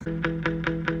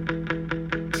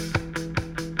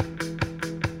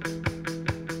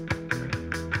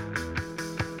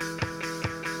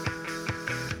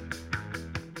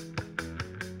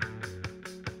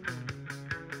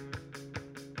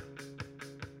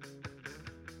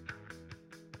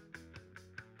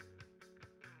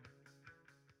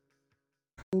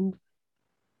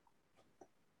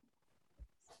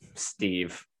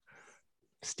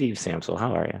Steve Samsel,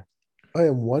 how are you? I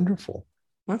am wonderful.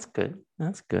 That's good.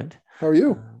 That's good. How are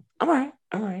you? I'm all right.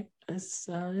 All right.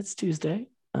 It's Tuesday.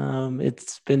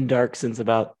 It's been dark since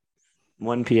about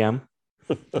 1 p.m.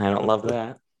 I don't love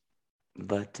that,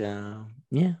 but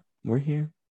yeah, we're here.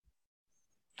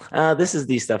 This is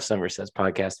the Stuff Summer Says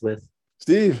podcast with.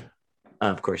 Steve.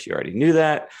 Of course, you already knew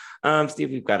that.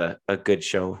 Steve, we've got a good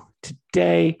show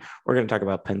today. We're going to talk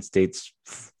about Penn State's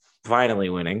finally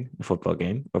winning a football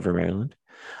game over Maryland.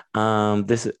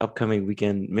 This upcoming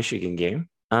weekend Michigan game.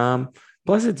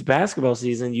 Plus, it's basketball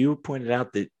season. You pointed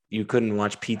out that you couldn't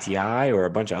watch PTI or a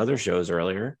bunch of other shows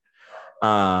earlier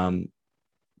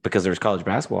because there's college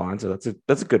basketball on. So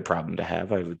that's a good problem to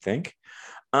have, I would think.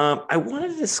 I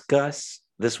want to discuss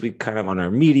this week kind of on our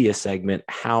media segment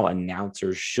how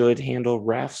announcers should handle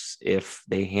refs if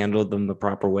they handled them the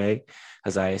proper way,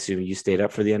 as I assume you stayed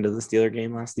up for the end of the Steeler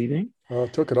game last evening.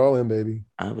 Took it all in, baby.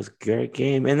 It was a great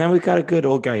game. And then we got a good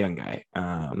old guy, young guy.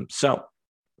 So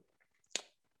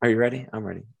are you ready? I'm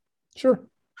ready. Sure.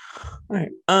 All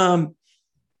right. I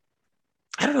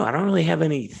don't know. I don't really have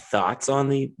any thoughts on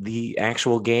the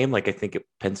actual game. Like, I think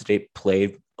Penn State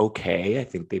played okay. I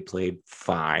think they played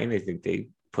fine. I think they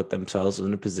put themselves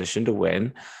in a position to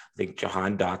win. I think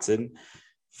Jahan Dotson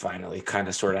finally kind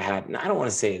of sort of had, and I don't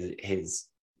want to say his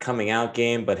coming out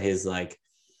game, but his like,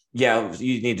 yeah,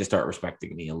 you need to start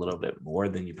respecting me a little bit more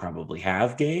than you probably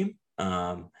have game.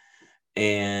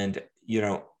 And,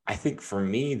 I think for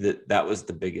me that was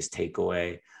the biggest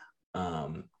takeaway. I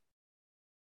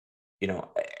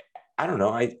don't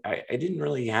know. I didn't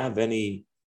really have any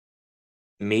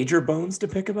major bones to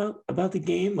pick about the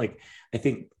game. Like, I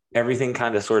think everything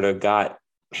kind of sort of got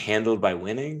handled by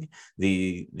winning.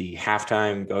 The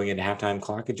halftime going into halftime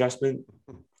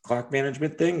clock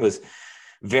management thing was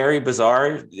very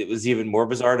bizarre. It was even more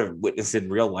bizarre to witness in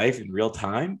real life in real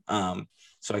time.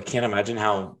 So I can't imagine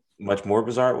how much more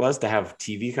bizarre it was to have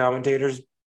TV commentators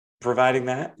providing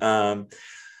that.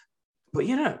 But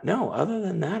no, other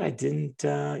than that, I didn't,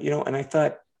 and I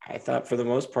thought for the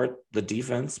most part, the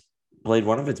defense played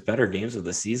one of its better games of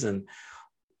the season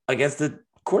against the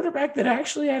quarterback that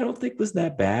actually I don't think was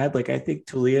that bad. Like, I think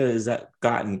Tulia has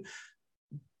gotten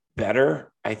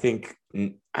better. I think,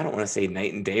 I don't want to say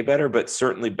night and day better, but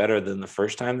certainly better than the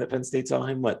first time that Penn State saw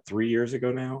him, 3 years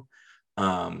ago now.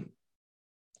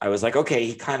 I was like, okay,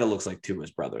 he kind of looks like Tua's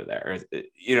brother there.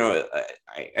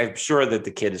 I'm sure that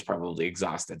the kid is probably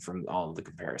exhausted from all of the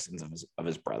comparisons of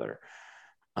his brother.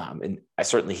 And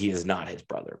certainly he is not his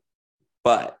brother,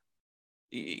 but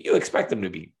you expect him to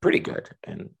be pretty good.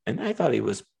 And I thought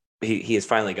he has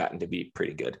finally gotten to be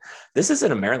pretty good. This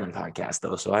isn't a Maryland podcast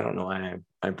though, so I don't know why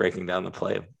I'm breaking down the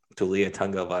play of Tulia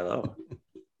Tagovailoa.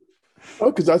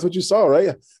 Oh, because that's what you saw,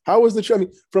 right? How was the show? I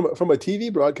mean, from a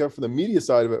TV broadcast, from the media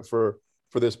side of it for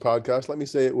this podcast, let me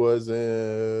say it was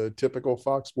a typical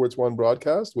Fox Sports 1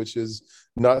 broadcast, which is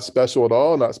not special at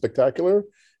all, not spectacular,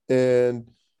 and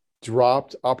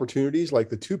dropped opportunities like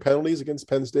the 2 penalties against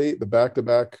Penn State, the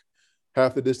back-to-back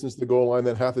half the distance to the goal line,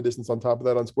 then half the distance on top of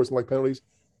that on sportsmanlike penalties.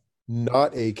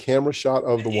 Not a camera shot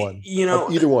of the one,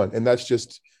 of either one. And that's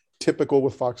just typical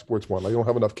with Fox Sports 1. Like, they don't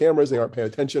have enough cameras, they aren't paying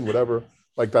attention, whatever.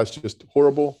 Like, that's just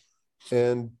horrible.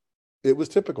 And it was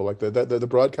typical. Like, the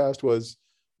broadcast was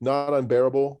not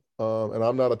unbearable. And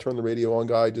I'm not a turn the radio on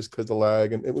guy just because the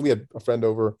lag. And we had a friend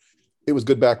over. It was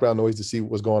good background noise to see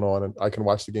what was going on. And I can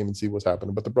watch the game and see what's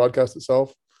happening. But the broadcast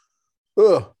itself,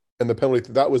 ugh. And the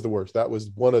penalty, that was the worst. That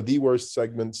was one of the worst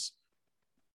segments,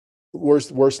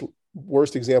 worst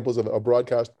examples of a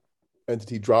broadcast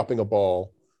entity dropping a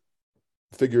ball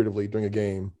figuratively during a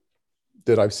game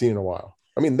that I've seen in a while.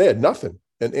 I mean, they had nothing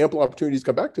and ample opportunities to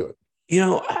come back to it.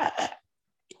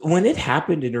 When it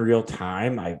happened in real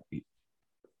time,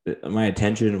 my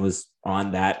attention was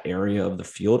on that area of the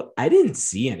field. I didn't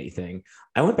see anything.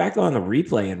 I went back on the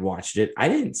replay and watched it. I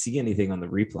didn't see anything on the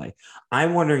replay.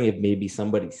 I'm wondering if maybe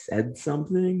somebody said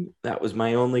something. That was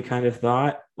my only kind of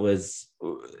thought.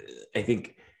 I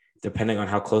think depending on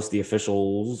how close the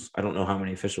officials, I don't know how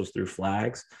many officials threw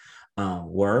flags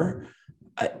were.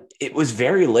 It was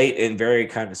very late and very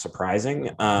kind of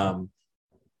surprising.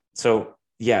 So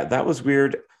yeah, that was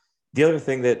weird. The other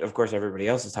thing that, of course, everybody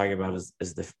else is talking about is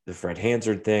the Fred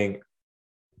Hansard thing.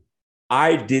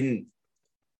 I didn't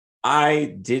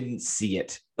I didn't see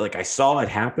it. Like I saw it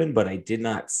happen, but I did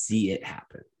not see it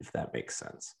happen, if that makes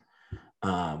sense.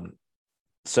 Um,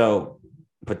 so,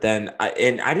 but then I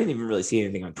didn't even really see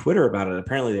anything on Twitter about it.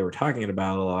 Apparently, they were talking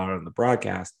about it a lot on the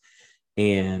broadcast.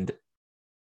 And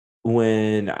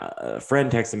when a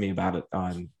friend texted me about it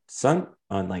on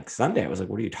like Sunday, I was like,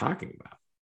 "What are you talking about?"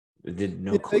 I did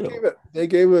no Yeah, clue. they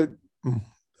gave it. I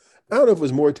don't know if it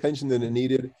was more attention than it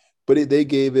needed, but they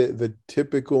gave it the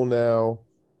typical now.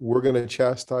 We're going to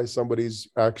chastise somebody's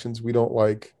actions we don't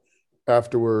like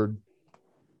afterward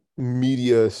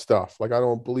media stuff. Like I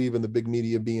don't believe in the big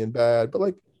media being bad, but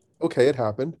like, okay, it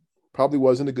happened. Probably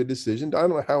wasn't a good decision. I don't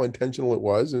know how intentional it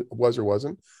was or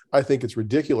wasn't. I think it's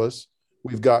ridiculous.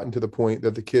 We've gotten to the point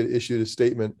that the kid issued a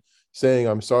statement saying,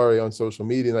 I'm sorry on social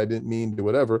media and I didn't mean to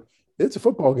whatever. It's a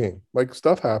football game. Like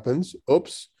stuff happens.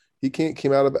 Oops. He can't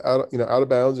came out of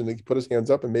bounds and he put his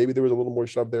hands up and maybe there was a little more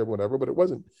shove there, whatever, but it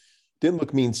wasn't didn't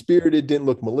look mean spirited, didn't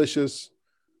look malicious.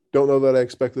 Don't know that I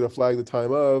expected a flag the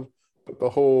time of, but the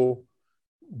whole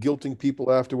guilting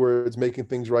people afterwards, making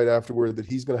things right afterward, that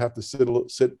he's going to have to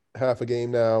sit half a game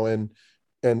now and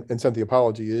send the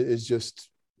apology is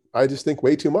just, I just think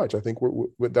way too much. I think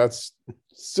that's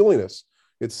silliness.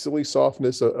 It's silly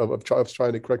softness of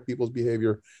trying to correct people's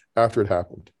behavior after it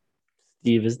happened.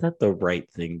 Steve, is that the right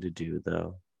thing to do,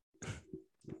 though?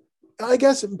 I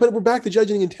guess, but we're back to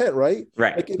judging intent, right?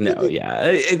 Right. Like No, yeah. I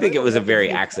I think it don't was a have to very be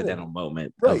intent. accidental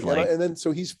moment of Right. like, And then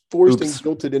so he's forced and oops.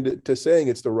 guilted into saying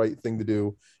it's the right thing to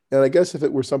do. And I guess if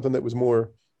it were something that was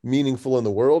more meaningful in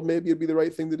the world, maybe it'd be the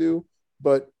right thing to do.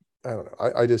 But I don't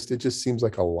know. It just seems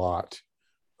like a lot.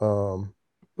 Um,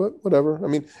 but whatever. I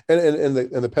mean, and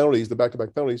the penalties, the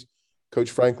back-to-back penalties,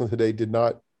 Coach Franklin today did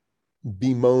not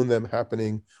bemoan them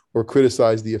happening or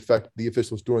criticize the effect the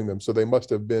officials doing them. So they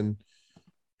must have been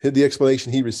the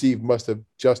explanation he received must have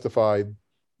justified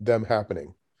them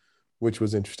happening, which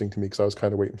was interesting to me because I was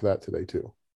kind of waiting for that today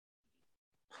too.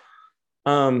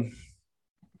 Um,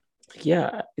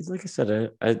 yeah, it's like I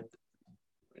said, I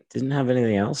didn't have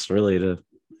anything else really to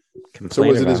So complain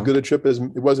was it as good about. a trip as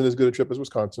it wasn't as good a trip as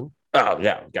Wisconsin? Oh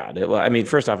yeah, God. Well, I mean,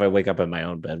 first off, I wake up in my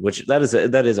own bed, which that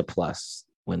is a plus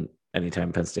when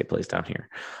anytime Penn State plays down here.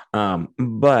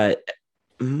 But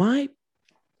my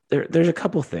there's a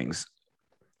couple things,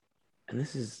 and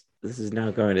this is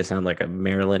now going to sound like a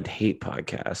Maryland hate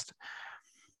podcast.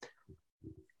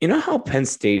 You know how Penn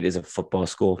State is a football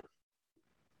school,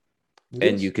 It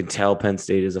and you is. can tell Penn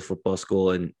State is a football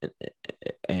school,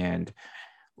 and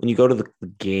when you go to the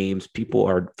games, people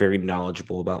are very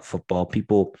knowledgeable about football.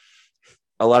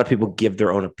 A lot of people give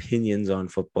their own opinions on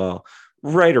football,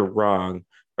 right or wrong,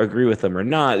 agree with them or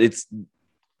not. It's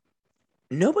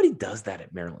nobody does that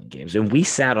at Maryland games, and we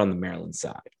sat on the Maryland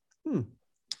side, Hmm.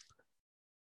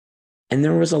 and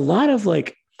there was a lot of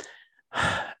like,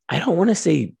 I don't want to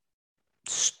say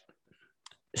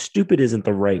stupid isn't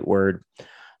the right word,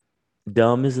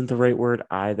 dumb isn't the right word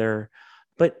either,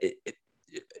 but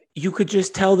you could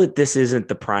just tell that this isn't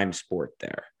the prime sport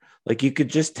there. Like you could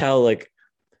just tell, like,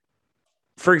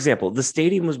 for example, the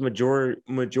stadium was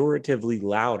majoritively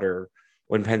louder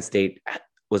when Penn State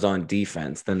was on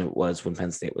defense than it was when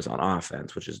Penn State was on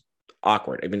offense, which is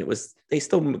awkward. I mean, they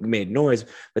still made noise,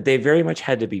 but they very much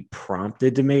had to be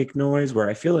prompted to make noise. Where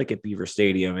I feel like at Beaver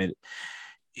Stadium,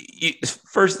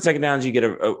 first and second downs, you get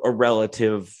a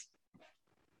relative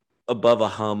above a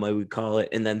hum, I would call it,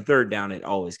 and then third down, it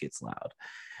always gets loud.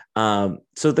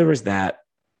 So there was that.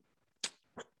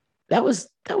 That was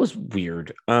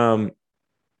weird.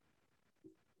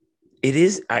 It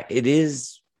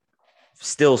is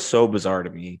still so bizarre to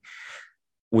me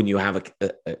when you have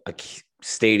a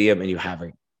stadium and you have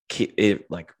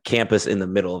like campus in the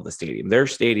middle of the stadium. Their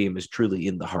stadium is truly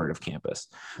in the heart of campus.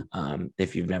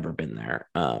 If you've never been there,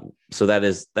 so that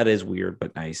is weird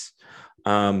but nice.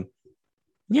 Um,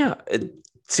 yeah,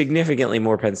 significantly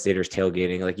more Penn Staters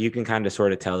tailgating. Like you can kind of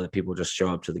sort of tell that people just show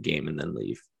up to the game and then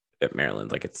leave at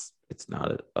Maryland. Like it's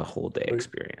not a whole day Right.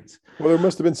 experience. Well, there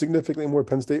must have been significantly more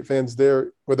Penn State fans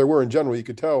there, where there were in general, you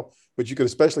could tell, but you could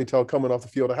especially tell coming off the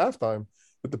field at halftime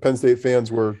that the Penn State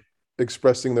fans were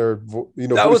expressing That was voicing a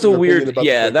their opinion weird, about the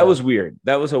yeah, play that was call. weird.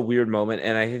 That was a weird moment.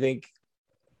 And I think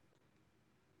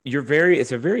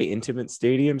it's a very intimate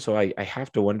stadium. So I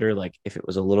have to wonder, like, if it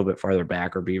was a little bit farther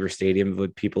back or Beaver Stadium,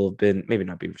 would people have been, maybe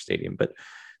not Beaver Stadium, but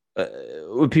uh,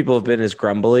 would people have been as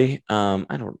grumbly? I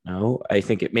don't know. I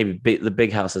think it maybe the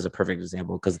big house is a perfect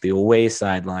example because the away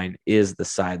sideline is the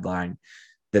sideline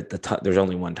that there's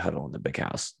only one tunnel in the big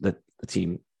house that the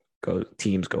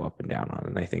teams go up and down on.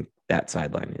 And I think that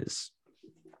sideline is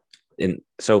in.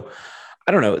 So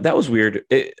I don't know. That was weird.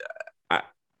 I,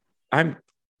 I'm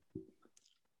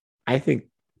I think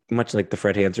much like the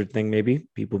Fred Hansard thing, maybe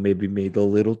people maybe made a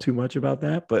little too much about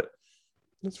that, but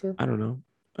That's fair. I don't know.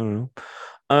 I don't know.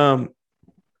 Um,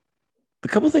 the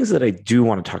couple things that I do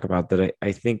want to talk about that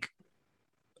I think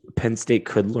Penn State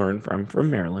could learn from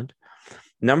Maryland.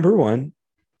 Number one,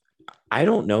 I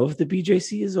don't know if the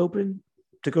BJC is open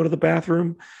to go to the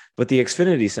bathroom, but the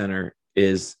Xfinity Center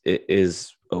is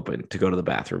open to go to the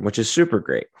bathroom, which is super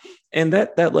great. And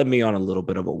that led me on a little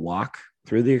bit of a walk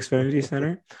through the Xfinity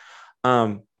Center.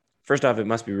 Um, First off, it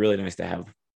must be really nice to have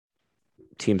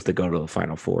teams that go to the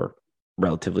Final Four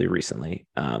relatively recently,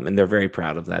 and they're very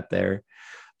proud of that there.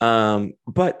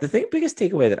 But biggest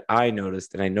takeaway that I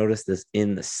noticed, and I noticed this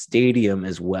in the stadium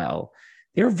as well,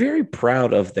 they're very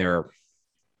proud of their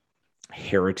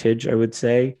heritage, I would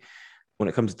say, when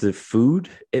it comes to food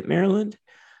at Maryland.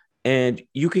 And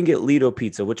you can get Lido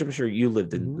pizza, which I'm sure you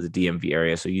lived in the DMV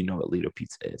area, so you know what Lido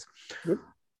pizza is. Yep.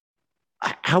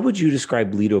 How would you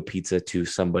describe Lido pizza to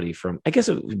somebody from, I guess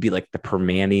it would be like the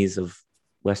Permanis of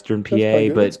Western That's probably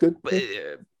PA, good. That's good.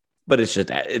 but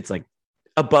it's like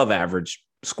above average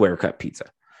square cut pizza.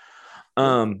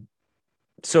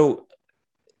 So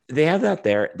they have that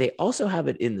there. They also have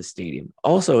it in the stadium.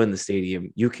 Also in the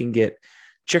stadium, you can get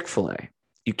Chick-fil-A.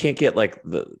 You can't get like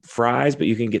the fries, but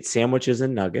you can get sandwiches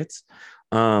and nuggets.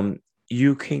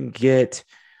 You can get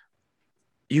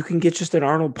just an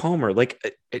Arnold Palmer.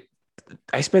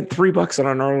 I spent $3 on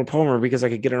an Arnold Palmer because I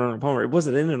could get an Arnold Palmer. It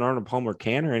wasn't in an Arnold Palmer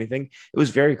can or anything. It was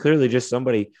very clearly just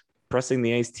somebody pressing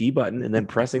the iced tea button and then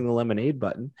pressing the lemonade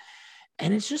button.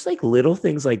 And it's just like little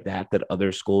things like that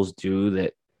other schools do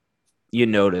that you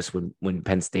notice when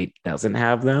Penn State doesn't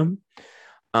have them.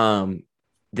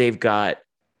 They've got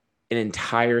an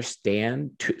entire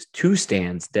stand, two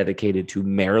stands dedicated to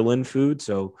Maryland food.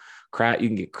 So you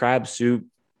can get crab soup,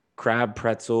 crab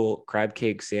pretzel, crab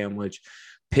cake sandwich,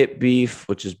 pit beef,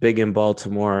 which is big in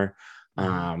Baltimore.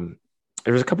 There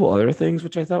was a couple other things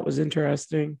which I thought was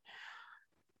interesting.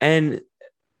 And,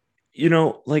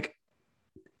 like,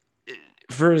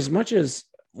 for as much as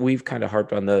we've kind of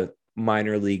harped on the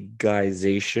minor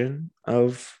leagueization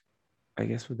of, I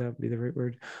guess, would that be the right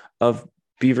word, of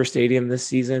Beaver Stadium this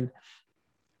season,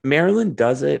 Maryland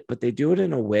does it, but they do it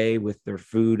in a way with their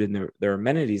food and their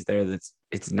amenities there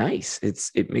it's nice.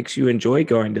 It makes you enjoy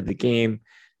going to the game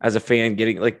as a fan,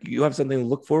 getting like you have something to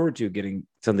look forward to, getting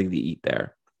something to eat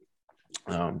there.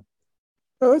 No,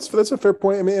 that's a fair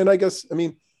point. I mean,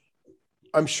 and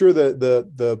I'm sure that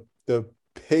the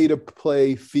pay to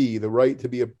play fee, the right to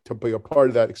be a part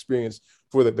of that experience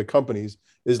for the companies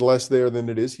is less there than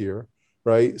it is here,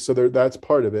 right? So that's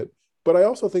part of it. But I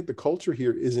also think the culture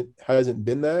here hasn't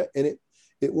been that, and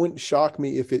it wouldn't shock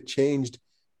me if it changed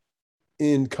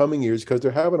in coming years because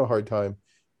they're having a hard time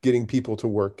getting people to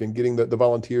work and getting the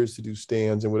volunteers to do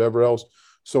stands and whatever else.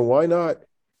 So why not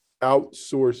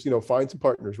outsource, find some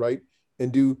partners, right?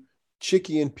 And do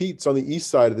Chicky and Pete's on the east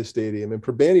side of the stadium and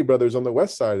Perbani Brothers on the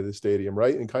west side of the stadium,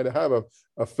 right? And kind of have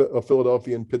a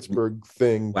Philadelphia and Pittsburgh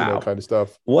thing, wow. Kind of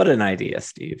stuff. What an idea,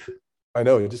 Steve. I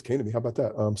know, it just came to me. How about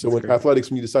that? So That's when great. athletics,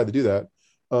 when you decide to do that,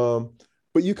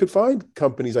 but you could find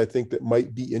companies, I think, that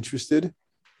might be interested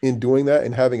in doing that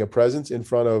and having a presence in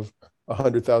front of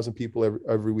 100,000 people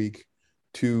every week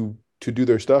to do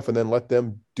their stuff, and then let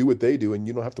them do what they do, and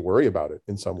you don't have to worry about it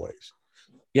in some ways.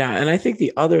 Yeah, and I think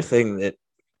the other thing that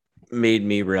made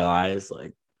me realize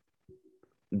like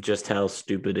just how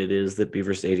stupid it is that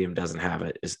Beaver Stadium doesn't have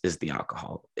it is the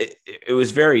alcohol. It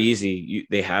was very easy.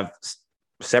 They have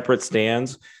separate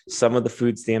stands. Some of the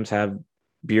food stands have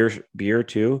beer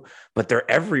too, but they're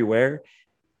everywhere.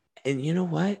 And you know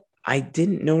what? I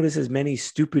didn't notice as many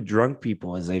stupid drunk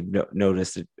people as I've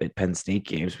noticed at Penn State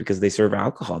games because they serve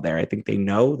alcohol there. I think they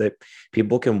know that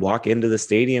people can walk into the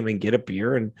stadium and get a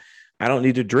beer, and I don't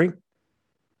need to drink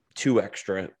two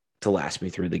extra to last me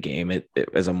through the game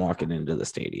as I'm walking into the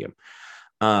stadium.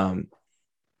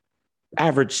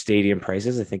 Average stadium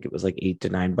prices, I think it was like $8 to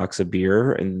 $9 a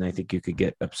beer, and I think you could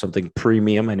get something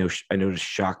premium. I noticed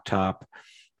Shock Top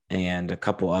and a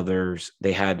couple others.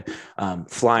 They had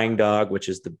Flying Dog, which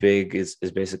is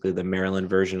is basically the Maryland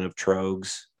version of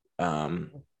Trogs,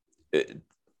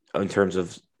 in terms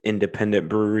of independent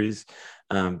breweries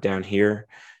down here.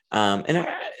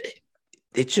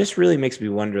 It just really makes me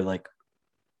wonder, like,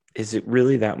 is it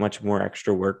really that much more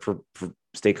extra work for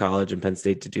State College and Penn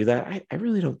State to do that? I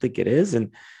really don't think it is.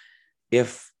 And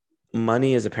if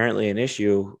money is apparently an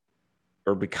issue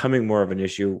or becoming more of an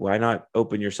issue, why not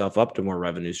open yourself up to more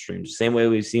revenue streams? Same way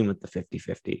we've seen with the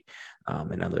 50-50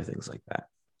 and other things like that.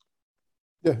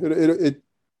 Yeah,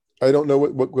 I don't know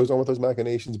what goes on with those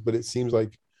machinations, but it seems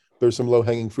like there's some low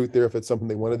hanging fruit there if it's something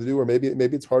they wanted to do, or maybe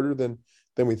it's harder than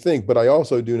we think. But I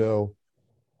also do know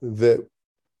that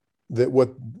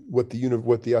what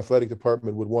the athletic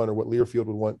department would want, or what Learfield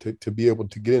would want to be able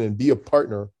to get in and be a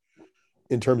partner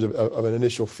in terms of an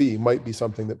initial fee, might be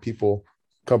something that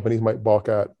companies might balk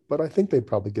at, but I think they'd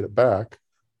probably get it back.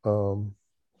 So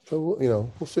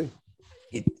we'll see.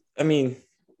 I mean,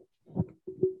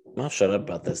 I'll shut up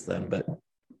about this then, but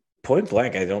point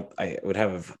blank, I would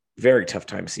have a very tough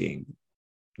time seeing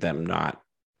them not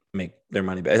make their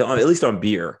money back, at least on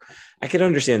beer. I could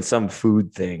understand some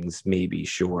food things, maybe,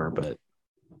 sure, but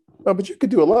No, but you could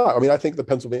do a lot. I mean, I think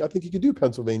you could do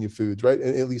Pennsylvania foods, right?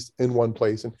 And at least in one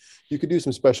place. And you could do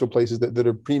some special places that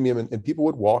are premium, and people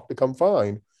would walk to come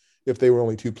find if they were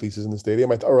only two places in the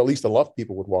stadium, or at least enough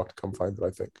people would walk to come find it, I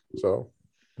think. So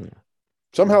yeah.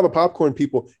 Somehow the popcorn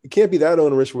people, it can't be that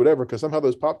onerous or whatever, because somehow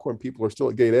those popcorn people are still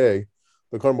at gate A,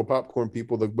 the caramel popcorn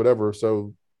people, the whatever.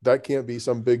 So that can't be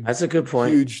some big, That's a good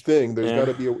point. huge thing. There's Yeah.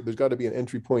 got to be an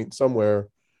entry point somewhere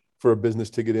for a business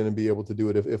to get in and be able to do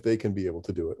it, if they can be able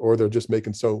to do it, or they're just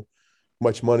making so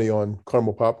much money on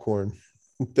caramel popcorn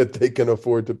that they can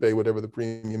afford to pay whatever the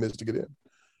premium is to get in.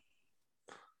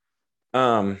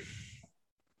 All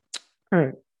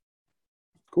right.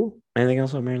 Cool. Anything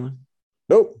else on Maryland?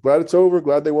 Nope. Glad it's over.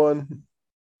 Glad they won.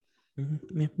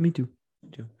 Yeah, me too.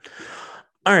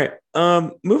 All right.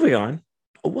 Moving on.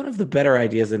 One of the better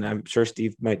ideas, and I'm sure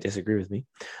Steve might disagree with me,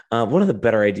 one of the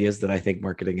better ideas that I think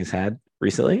marketing has had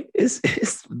recently is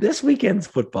this weekend's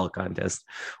football contest,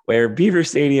 where Beaver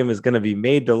Stadium is going to be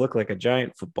made to look like a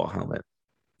giant football helmet,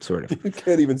 sort of. You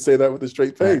can't even say that with a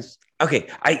straight face. Okay.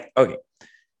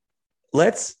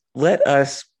 Let's go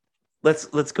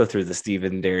through the Steve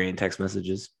and Darian text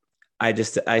messages. I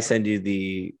send you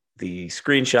the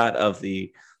screenshot of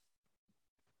the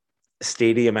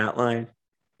stadium outline,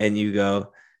 and you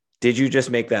go, did you just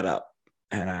make that up?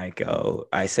 And I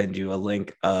send you a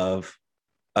link of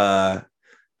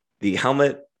the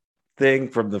helmet thing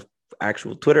from the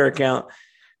actual Twitter account,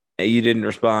 and you didn't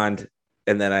respond.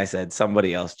 And then I said,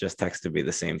 somebody else just texted me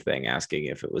the same thing asking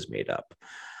if it was made up.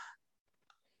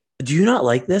 Do you not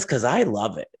like this? Because I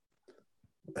love it.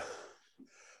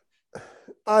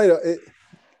 I'm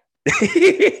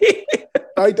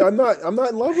not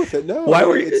in love with it. No. Why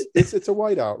were you? It's a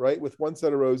whiteout, right? With one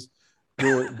set of rows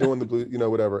doing the blue,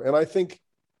 whatever. And I think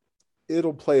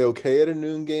it'll play okay at a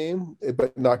noon game,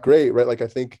 but not great, right? Like, I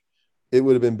think it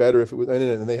would have been better if it was,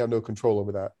 and they have no control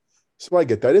over that. So I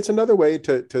get that. It's another way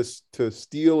to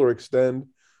steal or extend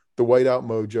the whiteout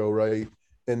mojo, right?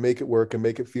 And make it work and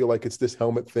make it feel like it's this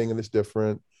helmet thing and it's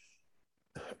different.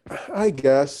 I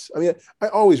guess. I mean, I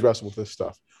always wrestle with this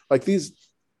stuff. Like,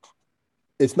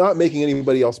 it's not making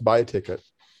anybody else buy a ticket,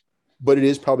 but it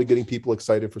is probably getting people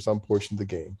excited for some portion of the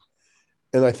game.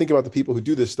 And I think about the people who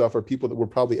do this stuff are people that we're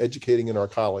probably educating in our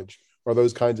college, or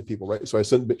those kinds of people, right? So I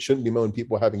shouldn't be mowing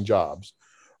people having jobs.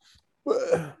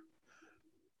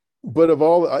 But of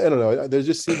all, I don't know, there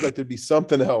just seems like there'd be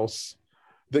something else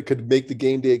that could make the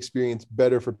game day experience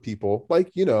better for people.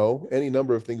 Like, any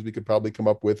number of things we could probably come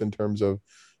up with in terms of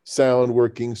sound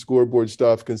working, scoreboard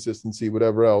stuff, consistency,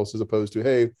 whatever else, as opposed to,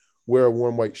 hey, wear a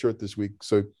warm white shirt this week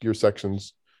so your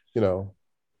section's,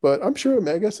 but I'm sure,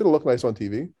 I guess it'll look nice on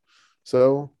TV.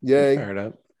 So yay. Fired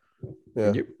up.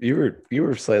 Yeah. You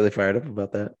were slightly fired up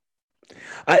about that.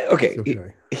 Okay.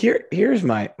 Here's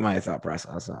my thought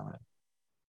process on it.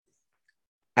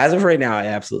 As of right now, I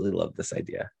absolutely love this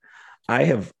idea. I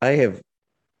have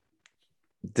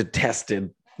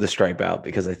detested the stripe out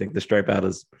because I think the stripe out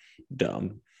is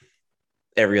dumb.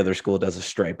 Every other school does a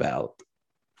stripe out.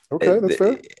 Okay, that's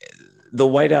fair. The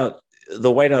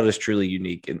whiteout is truly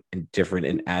unique and different,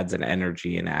 and adds an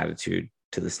energy and attitude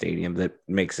to the stadium that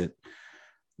makes it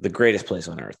the greatest place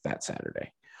on earth that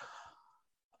Saturday.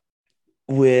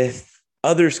 With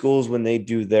other schools, when they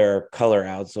do their color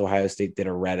outs, Ohio State did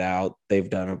a red out. They've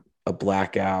done a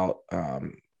blackout.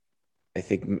 I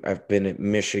think I've been at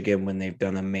Michigan when they've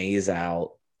done a maize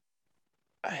out.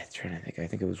 I'm trying to think. I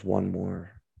think it was one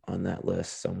more on that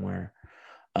list somewhere.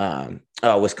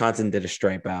 Wisconsin did a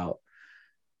stripe out.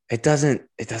 It doesn't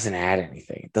add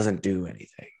anything. It doesn't do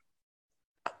anything.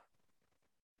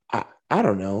 I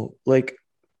don't know. Like,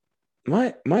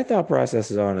 my thought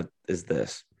process on it is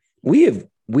this.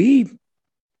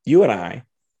 You and I,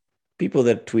 people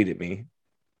that tweet at me,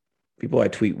 people I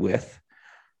tweet with,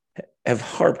 have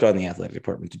harped on the athletic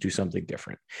department to do something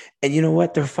different. And you know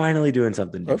what? They're finally doing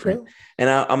something different. Okay. And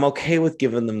I'm okay with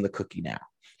giving them the cookie now.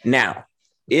 Now,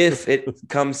 if it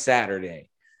comes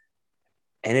Saturday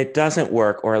and it doesn't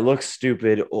work, or it looks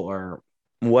stupid, or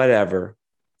whatever,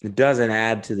 it doesn't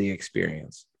add to the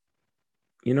experience.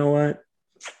 You know what?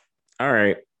 All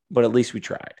right. But at least we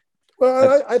tried.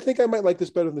 Well, I think I might like this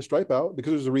better than the stripe out,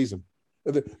 because there's a reason.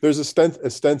 There's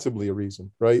ostensibly a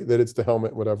reason, right? That it's the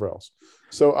helmet, whatever else.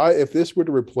 So if this were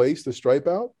to replace the stripe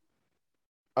out,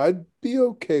 I'd be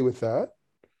okay with that.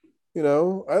 I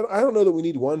don't know that we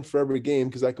need one for every game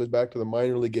because that goes back to the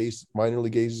minor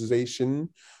leagueization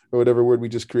or whatever word we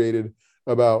just created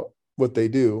about what they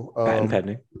do. Patent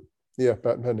pending. Yeah,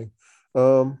 patent pending.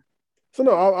 So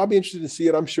no, I'll be interested to see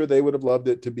it. I'm sure they would have loved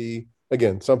it to be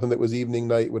again something that was evening,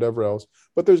 night, whatever else.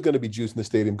 But there's going to be juice in the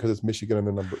stadium because it's Michigan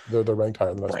and they're ranked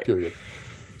higher than us. Right. Period.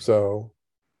 So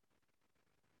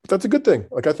that's a good thing.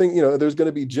 Like I think there's going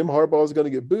to be Jim Harbaugh is going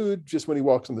to get booed just when he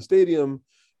walks in the stadium.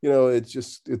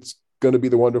 It's going to be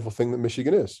the wonderful thing that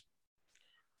Michigan is.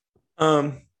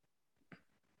 Okay.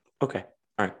 All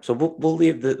right. So we'll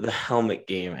leave the helmet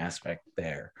game aspect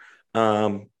there.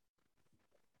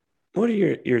 What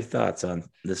are your thoughts on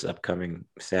this upcoming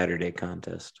Saturday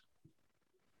contest?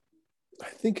 I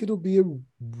think it'll be a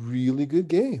really good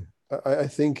game. I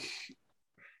think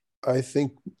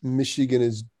Michigan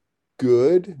is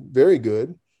good, very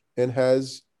good, and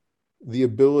has the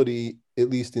ability,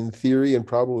 at least in theory and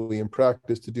probably in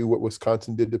practice, to do what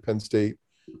Wisconsin did to Penn State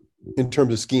in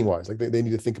terms of scheme wise. Like they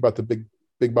need to think about the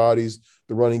big bodies,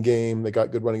 the running game. They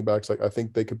got good running backs. Like I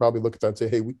think they could probably look at that and say,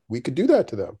 hey, we could do that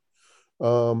to them.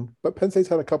 But Penn State's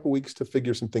had a couple weeks to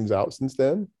figure some things out since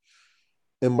then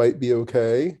and might be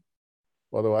okay.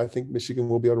 Although I think Michigan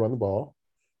will be able to run the ball.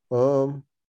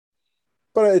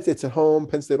 But it's at home.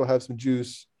 Penn State will have some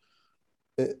juice.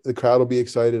 The crowd will be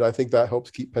excited. I think that helps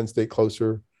keep Penn State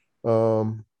closer.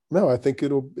 No, I think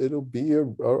it'll be a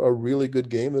really good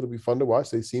game. That'll be fun to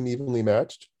watch. They seem evenly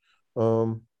matched.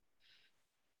 Yeah,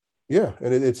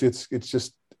 and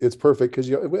it's perfect because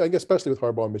I guess especially with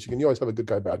Harbaugh in Michigan, you always have a good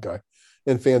guy, bad guy,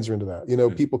 and fans are into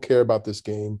that. People care about this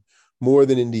game more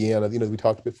than Indiana. We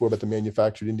talked before about the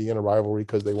manufactured Indiana rivalry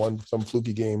because they won some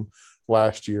fluky game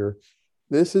last year.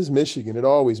 This is Michigan. It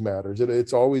always matters.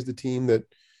 It's always the team that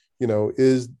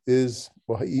is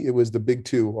well. It was the Big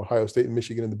Two, Ohio State and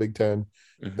Michigan in the Big Ten,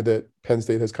 that Penn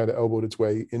State has kind of elbowed its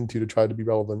way into to try to be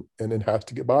relevant, and it has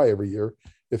to get by every year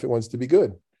if it wants to be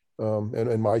good.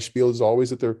 And my spiel is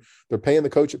always that they're paying the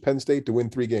coach at Penn State to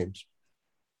win 3 games.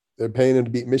 They're paying him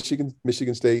to beat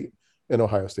Michigan State, and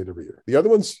Ohio State every year. The other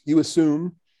ones, you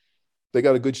assume they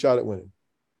got a good shot at winning,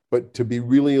 but to be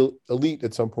really elite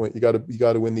at some point, you got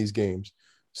to win these games.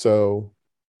 So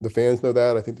the fans know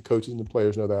that. I think the coaches and the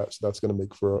players know that. So that's going to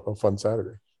make for a fun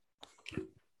Saturday.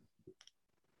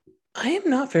 I am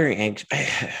not very anxious.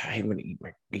 I'm going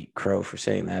to eat crow for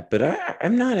saying that, but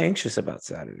I'm not anxious about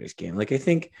Saturday's game. Like I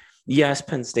think, yes,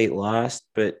 Penn State lost,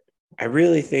 but I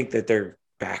really think that they're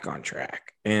back on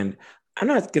track. And I'm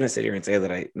not going to sit here and say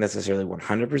that I necessarily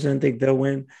 100% think they'll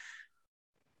win,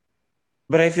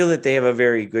 but I feel that they have a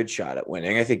very good shot at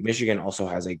winning. I think Michigan also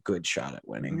has a good shot at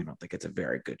winning. I don't think it's a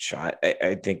very good shot.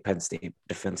 I think Penn State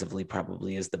defensively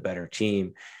probably is the better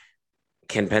team.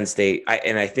 Can Penn State,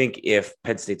 I think if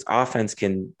Penn State's offense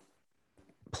can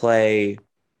play,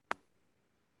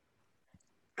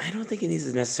 I don't think it needs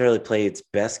to necessarily play its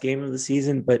best game of the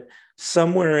season, but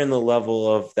somewhere in the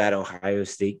level of that Ohio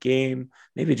State game,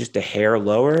 maybe just a hair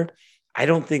lower. I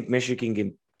don't think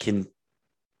Michigan can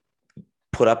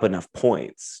put up enough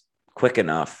points quick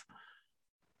enough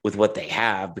with what they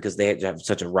have because they have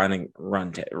such a run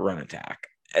attack.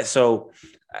 So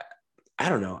I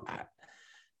don't know.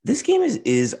 This game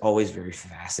is always very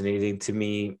fascinating to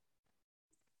me.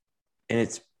 And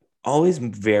it's always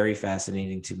very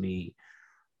fascinating to me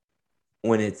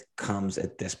when it comes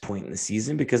at this point in the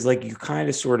season, because like you kind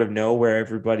of sort of know where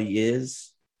everybody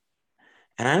is.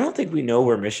 And I don't think we know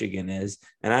where Michigan is.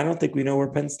 And I don't think we know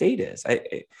where Penn State is.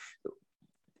 I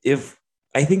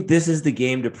think this is the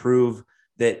game to prove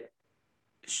that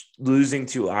losing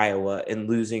to Iowa and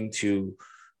losing to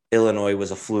Illinois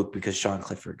was a fluke because Sean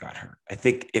Clifford got hurt. I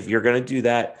think if you're going to do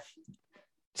that,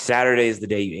 Saturday is the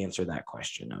day you answer that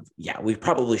question of, yeah, we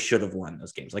probably should have won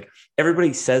those games. Like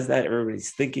everybody says that,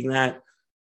 everybody's thinking that.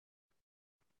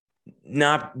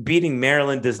 Not beating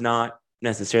Maryland does not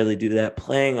necessarily do that.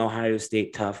 Playing Ohio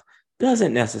State tough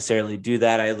doesn't necessarily do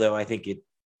that, although I think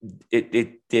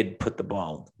it did put the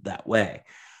ball that way.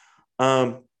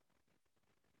 Yeah,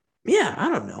 I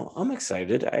don't know. I'm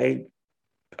excited.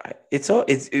 It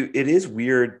is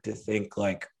weird to think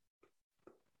like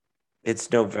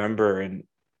it's November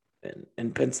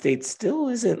and Penn State still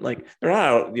isn't like they're not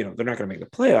out, they're not going to make the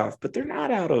playoff, but they're not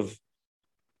out of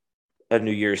a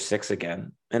New Year's Six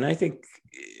again. And I think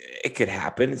it could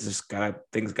happen. It's just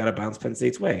things got to bounce Penn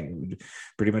State's way. It would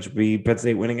pretty much be Penn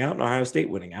State winning out and Ohio State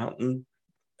winning out. And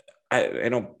I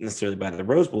don't necessarily buy the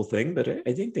Rose Bowl thing, but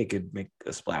I think they could make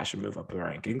a splash and move up the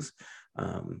rankings.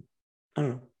 I don't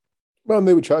know. Well, and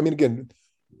they would try. I mean, again,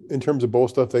 in terms of bowl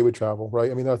stuff, they would travel,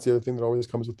 right? I mean, that's the other thing that always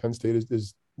comes with Penn State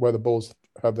is why the Bulls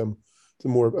have them.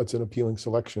 It's an appealing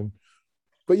selection.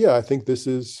 But yeah, I think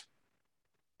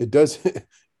it does.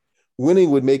 Winning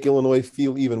would make Illinois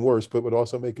feel even worse, but would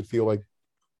also make it feel like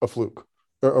a fluke,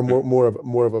 or more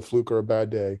of a fluke or a bad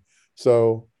day.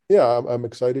 So yeah, I'm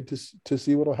excited to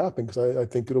see what'll happen, because I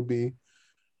think it'll be.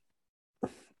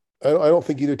 I don't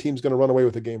think either team's going to run away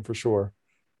with the game for sure,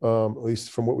 at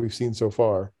least from what we've seen so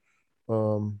far.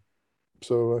 Um,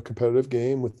 so a competitive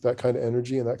game with that kind of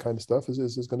energy and that kind of stuff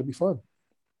is going to be fun.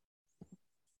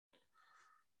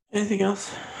 Anything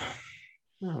else?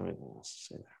 No, anything else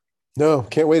to say there. No,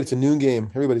 can't wait. It's a noon game.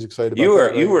 Everybody's excited about You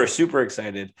that, were super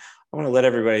excited. I want to let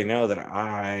everybody know that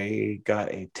I got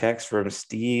a text from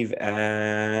Steve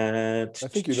at I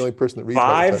think you're the only person that reads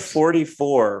my texts.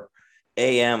 5:44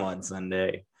 a.m. on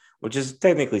Sunday, which is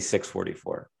technically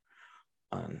 6:44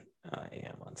 on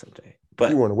a.m. on Sunday. You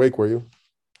But weren't awake, were you?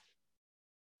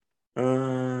 I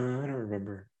don't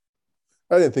remember.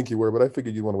 I didn't think you were, but I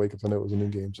figured you'd want to wake up to know it was a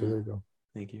noon game. So there you go.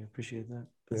 Thank you. Appreciate that.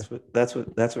 Yeah. That's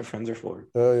what friends are for.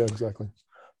 Oh yeah, exactly.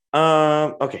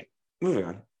 Okay, moving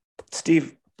on.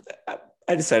 Steve,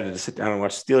 I decided to sit down and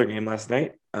watch the Steeler game last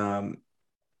night.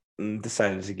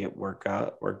 Decided to get worked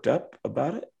up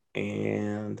about it.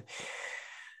 And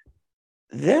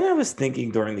then I was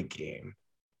thinking during the game,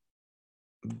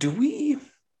 do we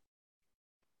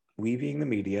being the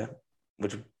media,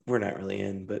 which we're not really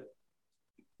in, but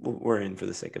we're in for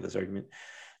the sake of this argument,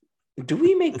 do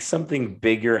we make something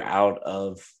bigger out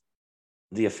of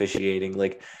the officiating?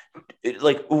 Like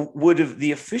would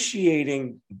the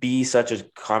officiating be such a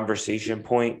conversation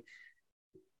point?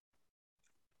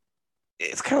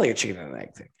 It's kind of like a chicken and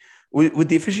egg thing. Would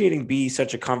the officiating be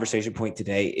such a conversation point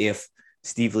today if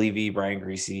Steve Levy, Brian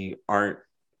Greasy aren't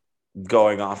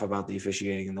going off about the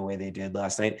officiating in the way they did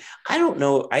last night? I don't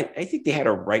know. I think they had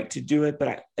a right to do it,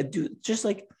 but I do just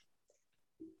like,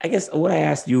 I guess what I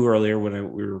asked you earlier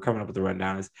when we were coming up with the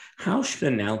rundown is, how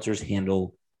should announcers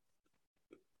handle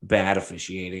bad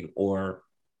officiating or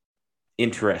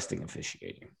interesting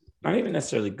officiating? Not even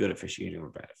necessarily good officiating or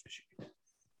bad officiating.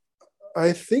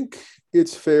 I think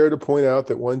it's fair to point out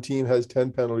that one team has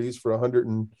 10 penalties for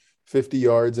 150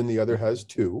 yards and the other has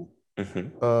two.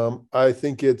 Mm-hmm. I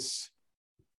think it's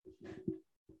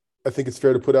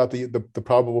fair to put out the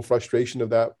probable frustration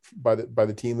of that by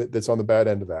the team that's on the bad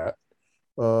end of that.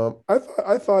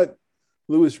 I thought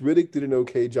Louis Riddick did an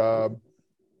okay job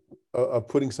of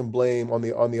putting some blame on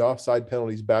the offside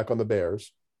penalties back on the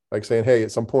Bears, like saying, hey,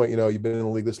 at some point, you've been in the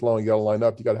league this long, you got to line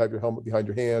up, you got to have your helmet behind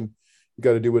your hand, you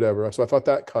got to do whatever. So I thought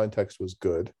that context was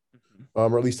good,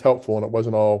 or at least helpful, and it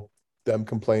wasn't all them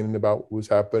complaining about what was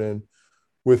happening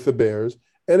with the Bears.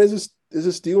 And as a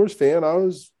Steelers fan, I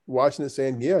was watching it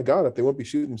saying, yeah, God, if they won't be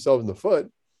shooting themselves in the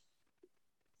foot,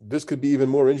 this could be even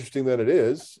more interesting than it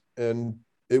is. And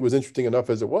it was interesting enough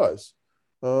as it was.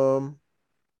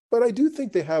 But I do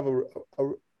think they have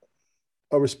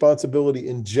a responsibility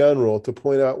in general to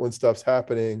point out when stuff's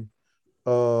happening.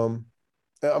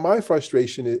 My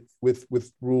frustration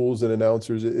with rules and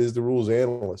announcers is the rules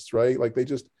analysts, right? Like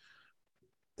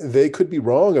they could be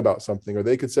wrong about something, or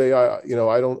they could say, I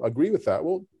don't agree with that.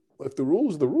 Well, if the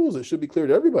rules are the rules, it should be clear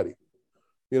to everybody,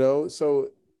 So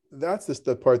that's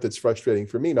the part that's frustrating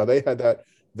for me. Now they had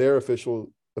their officials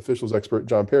expert,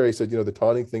 John Perry, said, the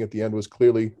taunting thing at the end was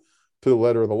clearly to the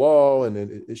letter of the law, and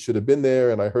it should have been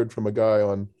there. And I heard from a guy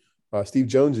on Steve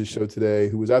Jones's show today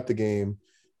who was at the game,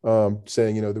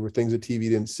 saying, there were things that TV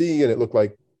didn't see, and it looked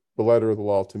like the letter of the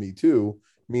law to me too.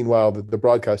 Meanwhile, the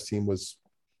broadcast team was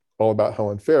all about how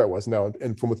unfair it was. Now,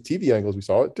 and from with TV angles we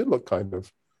saw, it did look kind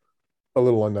of a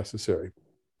little unnecessary.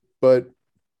 But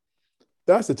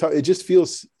that's it just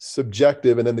feels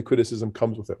subjective, and then the criticism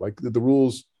comes with it. Like the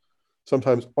rules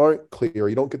sometimes aren't clear.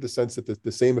 You don't get the sense that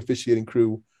the same officiating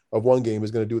crew of one game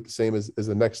is going to do it the same as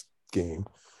the next game.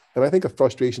 And I think a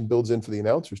frustration builds in for the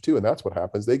announcers too. And that's what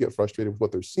happens. They get frustrated with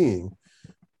what they're seeing,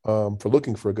 for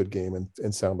looking for a good game,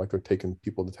 and sound like they're taking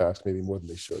people to task maybe more than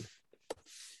they should.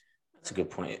 That's a good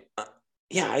point.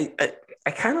 Yeah,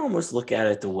 I kind of almost look at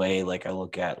it the way like I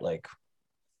look at like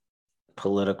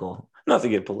political, not to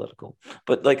get political,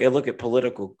 but like I look at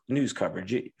political news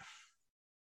coverage.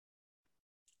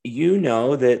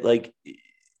 That like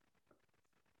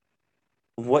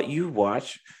what you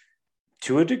watch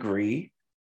to a degree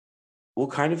will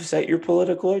kind of set your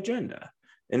political agenda.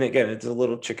 And again, it's a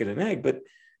little chicken and egg, but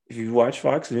if you watch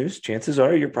Fox News, chances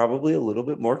are you're probably a little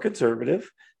bit more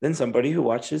conservative than somebody who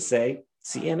watches, say,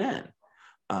 CNN.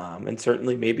 And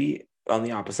certainly maybe on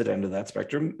the opposite end of that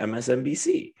spectrum,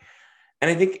 MSNBC.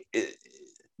 And I think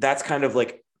that's kind of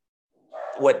like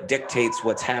what dictates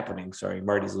what's happening. Sorry,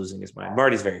 Marty's losing his mind.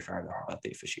 Marty's very fired up about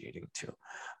the officiating too.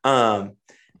 And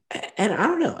I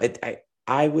don't know.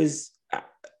 I was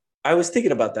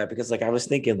thinking about that because like I was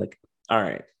thinking like, all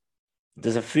right,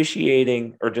 does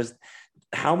officiating or just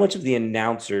how much of the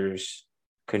announcers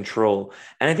control?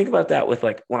 And I think about that with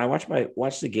like when I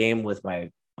watch the game with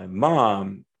my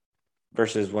mom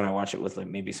versus when I watch it with like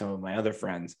maybe some of my other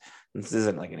friends. This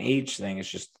isn't like an age thing. It's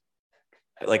just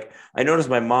like I notice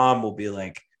my mom will be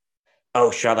like, "Oh,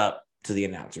 shut up" to the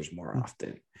announcers more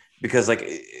often because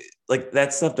like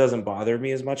that stuff doesn't bother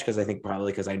me as much because I think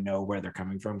probably because I know where they're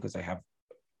coming from because I have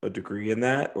a degree in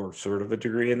that or sort of a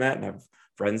degree in that and have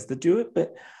friends that do it.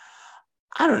 But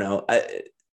I don't know.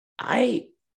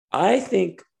 I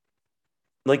think,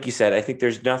 like you said, I think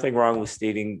there's nothing wrong with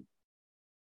stating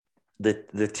the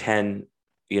 10,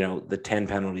 the 10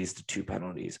 penalties to 2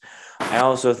 penalties. I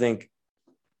also think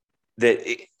that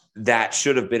that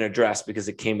should have been addressed because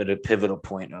it came at a pivotal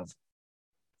point of,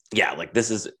 yeah, like this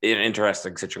is an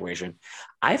interesting situation.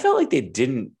 I felt like they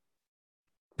didn't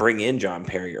bring in John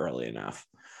Perry early enough.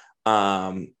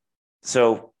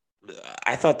 So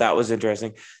I thought that was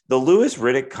interesting. The Lewis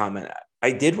Riddick comment,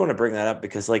 I did want to bring that up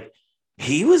because like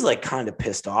he was like kind of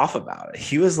pissed off about it.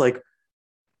 He was like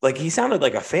he sounded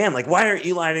like a fan. Like, why aren't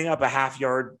you lining up a half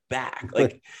yard back?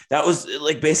 Like that was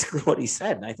like basically what he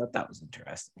said. And I thought that was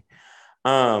interesting.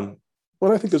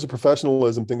 Well, I think there's a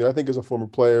professionalism thing there. I think as a former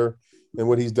player and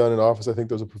what he's done in office, I think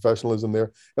there's a professionalism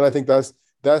there. And I think that's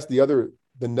the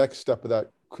next step of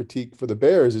that critique for the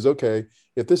Bears is, okay,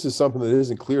 if this is something that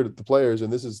isn't clear to the players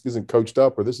and this isn't coached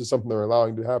up, or this is something they're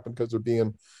allowing to happen because they're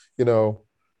being,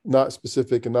 not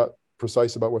specific and not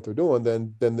precise about what they're doing,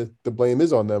 then the blame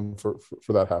is on them for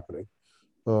that happening.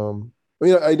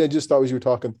 I just thought as you were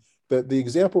talking that the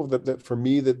example that for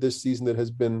me that this season that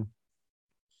has been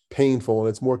painful, and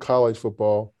it's more college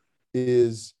football,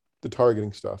 is the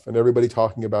targeting stuff and everybody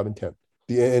talking about intent.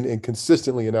 And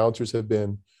consistently announcers have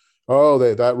been,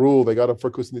 that rule, they got to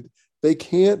focus. They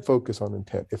can't focus on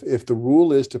intent. If the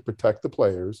rule is to protect the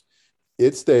players,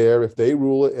 it's there. If they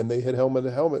rule it and they hit helmet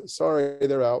to helmet, sorry,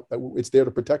 they're out. It's there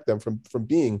to protect them from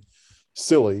being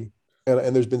silly.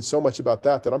 And there's been so much about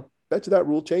that I bet you that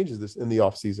rule changes this in the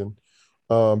offseason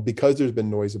because there's been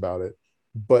noise about it.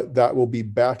 But that will be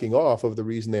backing off of the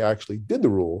reason they actually did the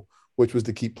rule, which was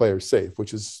to keep players safe,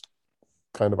 which is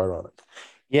kind of ironic.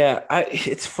 Yeah,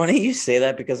 it's funny you say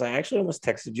that because I actually almost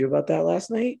texted you about that last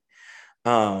night.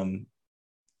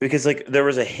 Because like there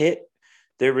was that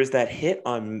hit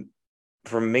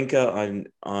from Minka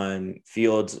on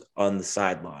Fields on the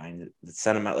sideline that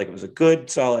sent him out. Like it was a good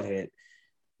solid hit.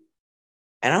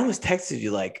 And I almost texted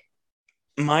you like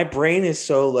my brain is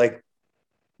so like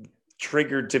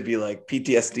triggered to be like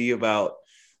PTSD about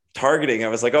targeting. I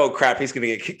was like, oh crap, he's going to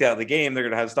get kicked out of the game. They're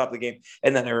going to have to stop the game.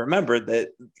 And then I remembered that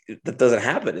doesn't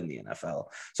happen in the NFL.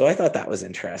 So I thought that was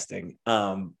interesting.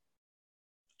 I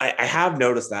have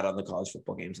noticed that on the college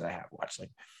football games that I have watched,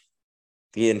 like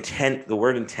the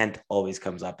word intent always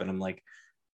comes up. And I'm like,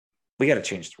 we got to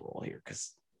change the rule here.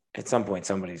 Cause at some point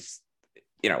somebody's,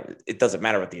 it doesn't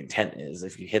matter what the intent is.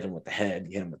 If you hit him with the head,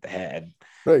 you hit him with the head,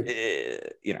 right.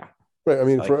 Right. I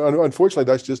mean, like, unfortunately,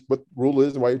 that's just what rule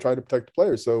is and why you're trying to protect the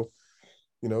players. So,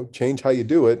 change how you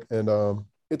do it. And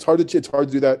it's hard to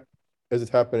do that as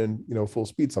it's happening, full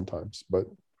speed sometimes, but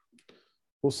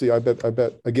we'll see. I bet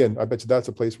you that's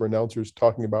a place where announcers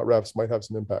talking about refs might have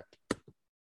some impact.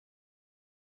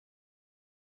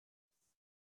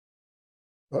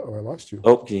 Uh-oh, I lost you.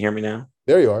 Oh, can you hear me now?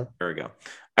 There you are. There we go.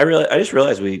 I just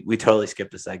realized we totally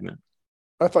skipped a segment.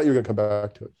 I thought you were going to come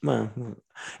back to it. Well,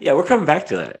 yeah, we're coming back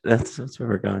to that. That's where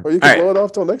we're going. Or you can blow it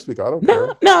off till next week. I don't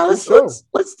care. No, let's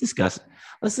discuss.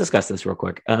 Let's discuss this real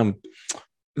quick. Penn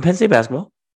State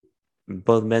basketball,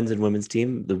 both men's and women's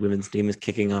team. The women's team is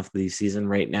kicking off the season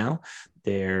right now.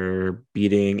 They're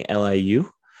beating LIU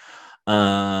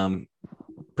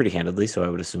pretty handedly, so I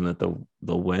would assume that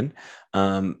they'll win.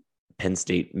 Penn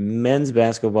State men's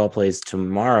basketball plays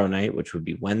tomorrow night, which would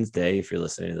be Wednesday. If you're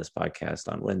listening to this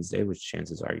podcast on Wednesday, which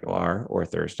chances are you are, or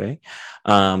Thursday,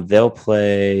 they'll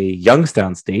play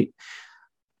Youngstown State.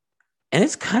 And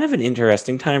it's kind of an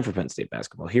interesting time for Penn State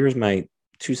basketball. Here's my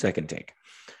 2-second take.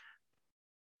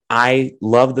 I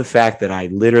love the fact that I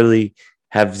literally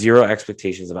have zero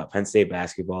expectations about Penn State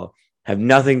basketball, have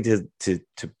nothing to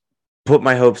put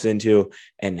my hopes into,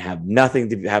 and have nothing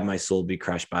to have my soul be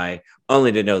crushed by,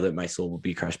 only to know that my soul will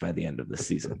be crushed by the end of the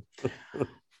season.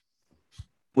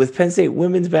 With Penn State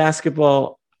women's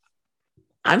basketball,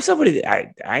 I am somebody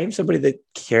that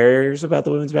cares about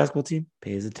the women's basketball team,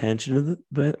 pays attention to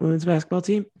the women's basketball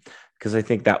team, because I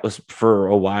think that was for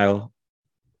a while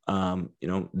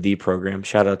The program.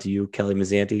 Shout out to you, Kelly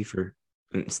Mazzanti, for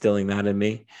instilling that in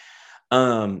me.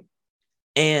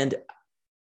 And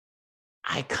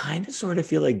I kind of sort of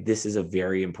feel like this is a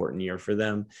very important year for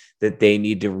them, that they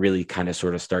need to really kind of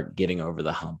sort of start getting over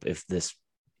the hump. If this,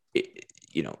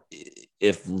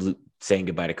 if saying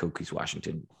goodbye to Coquise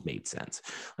Washington made sense,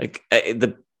 like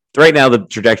right now, the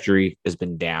trajectory has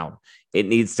been down. It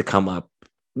needs to come up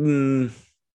 20%,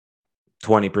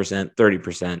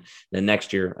 30%. Then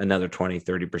next year, another 20,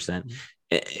 30%.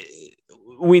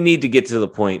 We need to get to the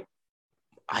point.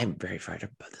 I'm very fired up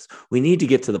about this. We need to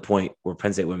get to the point where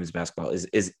Penn State women's basketball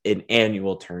is an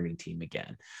annual turning team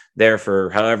again. There for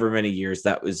however many years,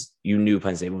 you knew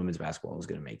Penn State women's basketball was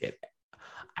going to make it.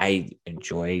 I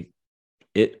enjoy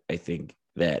it. I think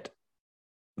that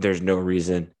there's no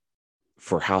reason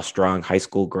for how strong high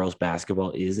school girls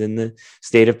basketball is in the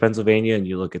state of Pennsylvania. And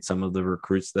you look at some of the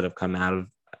recruits that have come out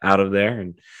of there,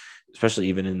 and especially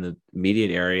even in the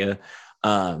immediate area,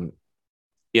 I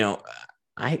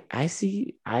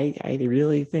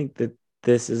really think that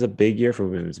this is a big year for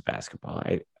women's basketball.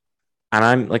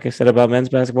 I'm, like I said about men's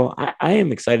basketball, I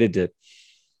am excited to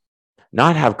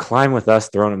not have "Climb with Us"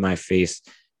 thrown in my face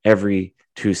every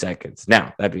 2 seconds.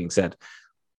 Now, that being said,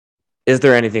 is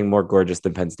there anything more gorgeous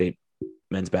than Penn State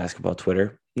men's basketball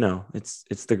Twitter? No, it's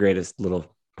the greatest little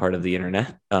part of the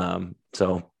internet.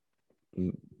 So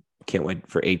can't wait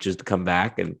for H's to come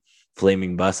back and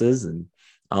flaming buses and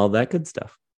all that good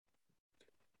stuff.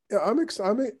 Yeah, I'm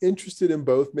interested in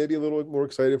both. Maybe a little more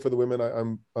excited for the women.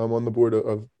 I'm on the board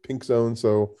of Pink Zone,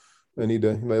 so I need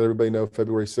to let everybody know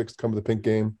February 6th, come to the Pink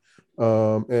game.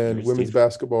 And Here's women's Steve.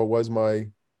 basketball was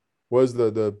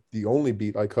the only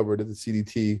beat I covered at the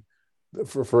CDT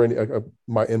for any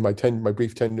my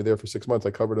brief tenure there for 6 months.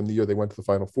 I covered them the year they went to the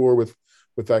Final Four with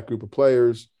that group of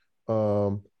players.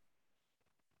 And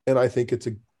I think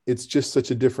it's just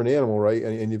such a different animal, right?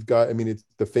 And you've got, it's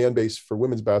the fan base for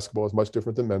women's basketball is much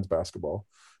different than men's basketball.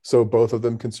 So both of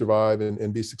them can survive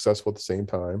and be successful at the same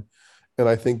time. And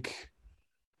I think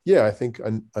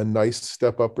a nice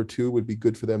step up or two would be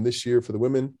good for them this year for the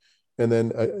women. And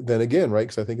then again, right?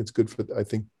 Because I think it's good for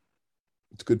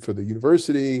the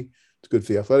university. It's good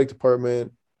for the athletic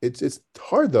department. It's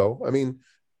hard though.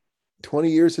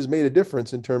 20 years has made a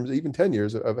difference in terms of even 10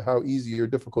 years of how easy or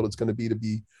difficult it's going to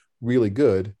be really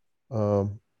good.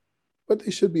 But they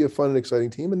should be a fun and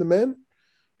exciting team. And the men,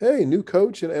 hey, new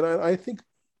coach. And I think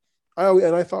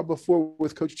I thought before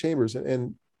with Coach Chambers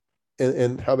and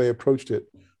how they approached it,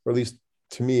 or at least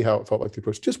to me, how it felt like they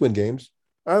approached, just win games.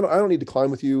 I don't need to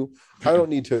climb with you. I don't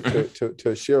need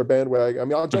to share a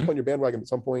bandwagon. I'll jump on your bandwagon at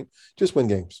some point. Just win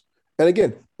games. And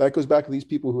again, that goes back to these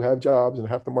people who have jobs and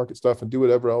have to market stuff and do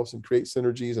whatever else and create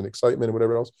synergies and excitement and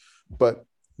whatever else. But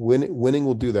winning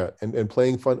will do that. And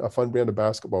playing a fun brand of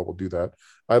basketball will do that.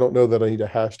 I don't know that I need a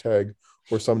hashtag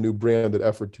or some new branded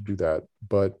effort to do that.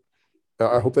 But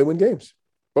I hope they win games.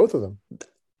 Both of them.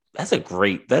 That is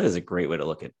a great way to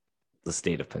look at the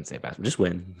state of Penn State basketball. Just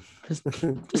win. Please just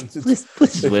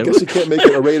win. I guess you can't make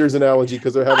it a Raiders analogy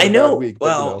because they're having a bad week.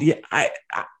 Well, yeah, I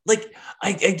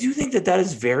do think that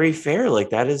is very fair.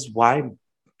 Like, that is why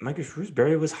Micah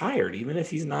Shrewsbury was hired, even if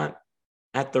he's not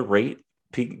at the rate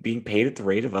being paid at the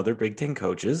rate of other Big Ten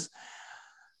coaches.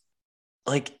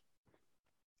 Like,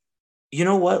 you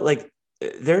know what? Like,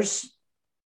 there's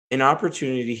an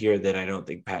opportunity here that I don't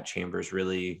think Pat Chambers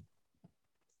really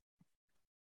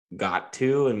got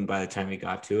to, and by the time he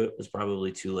got to it was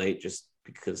probably too late, just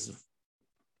because of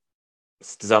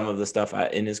some of the stuff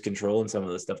in his control and some of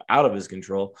the stuff out of his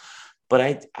control. But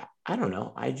I don't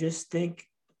know. I just think,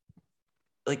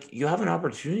 like, you have an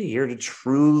opportunity here to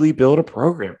truly build a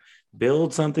program,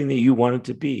 build something that you want it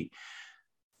to be.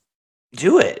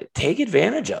 Do it. Take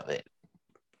advantage of it.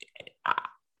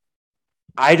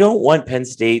 I don't want Penn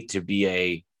State to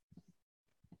be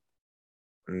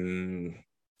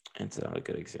it's not a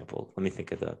good example. Let me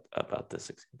think about this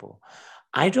example.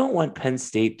 I don't want Penn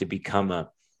State to become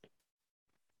a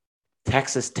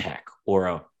Texas Tech or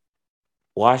a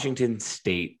Washington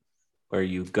State, where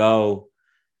you go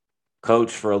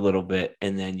coach for a little bit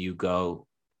and then you go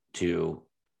to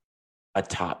a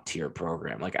top tier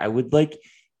program. Like, I would like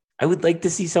to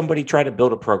see somebody try to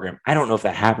build a program. I don't know if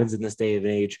that happens in this day and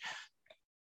age.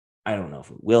 I don't know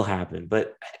if it will happen,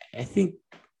 but I think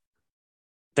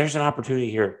there's an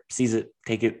opportunity here. Seize it,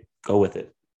 take it, go with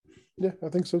it. Yeah, I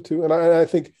think so too. And I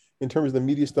think in terms of the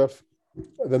media stuff,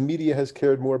 the media has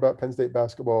cared more about Penn State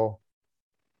basketball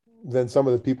than some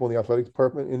of the people in the athletic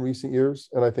department in recent years.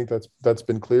 And I think that's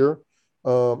been clear.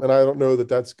 And I don't know that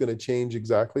that's going to change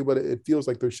exactly, but it feels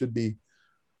like there should be,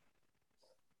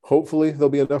 hopefully there'll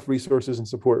be enough resources and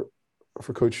support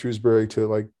for Coach Shrewsbury to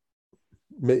like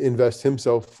invest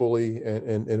himself fully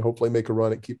and hopefully make a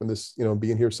run at keeping this,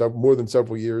 being here more than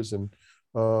several years. And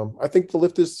I think the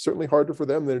lift is certainly harder for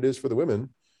them than it is for the women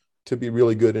to be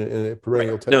really good in a Right.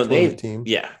 perennial No, tournament team.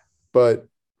 yeah. But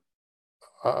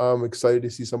I'm excited to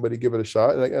see somebody give it a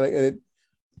shot. And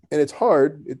it's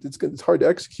hard. It's hard to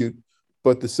execute.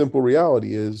 But the simple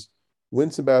reality is win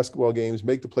some basketball games,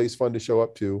 make the place fun to show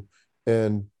up to,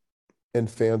 and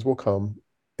fans will come,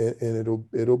 and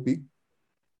it'll be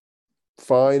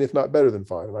fine, if not better than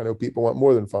fine. And I know people want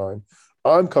more than fine.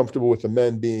 I'm comfortable with the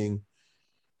men being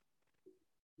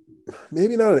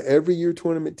maybe not an every year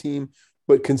tournament team,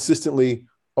 but consistently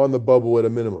on the bubble at a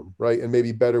minimum, right? And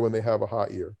maybe better when they have a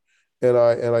hot year. And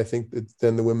I think that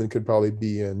then the women could probably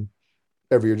be in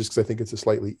every year, just because I think it's a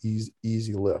slightly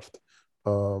easy lift,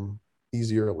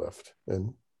 easier lift,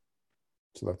 and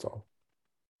so that's all.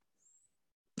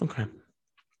 Okay.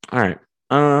 All right.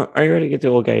 Are you ready to get the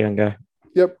old guy, young guy?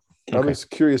 Yep. Okay. I'm just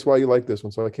curious why you like this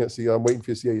one, so I can't see. I'm waiting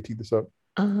for you to see how you tee this up.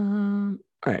 All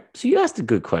right. So you asked a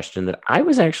good question that I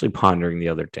was actually pondering the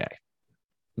other day.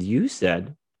 You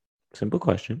said, simple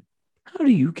question: how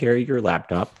do you carry your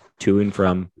laptop to and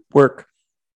from work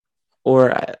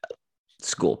or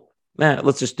school?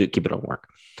 Let's just keep it on work.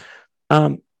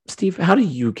 Steve, how do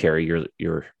you carry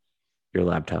your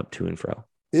laptop to and fro?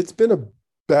 It's been a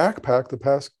backpack the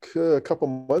past couple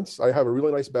months. I have a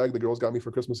really nice bag the girls got me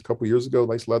for Christmas a couple years ago.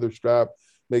 Nice leather strap,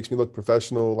 makes me look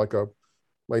professional, like a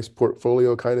nice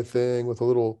portfolio kind of thing with a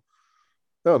little.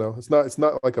 I don't know. It's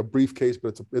not like a briefcase,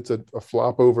 but it's a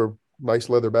flop over nice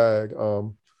leather bag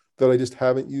that I just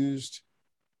haven't used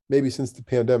maybe since the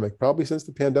pandemic. Probably since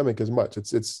the pandemic as much.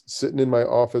 It's sitting in my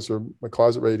office or my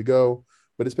closet ready to go,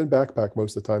 but it's been backpack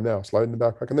most of the time now. Slide in the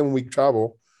backpack, and then when we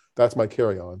travel, that's my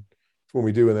carry on when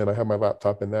we do, and then I have my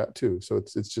laptop in that too. So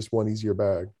it's just one easier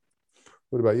bag.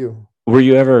 What about you? Were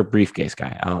you ever a briefcase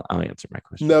guy? I'll answer my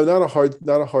question. No, not a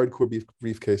hardcore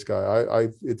briefcase guy.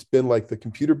 It's been like the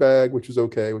computer bag, which was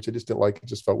okay, which I just didn't like. It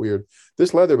just felt weird.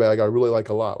 This leather bag I really like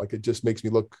a lot. Like it just makes me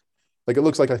look like it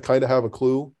looks like I kind of have a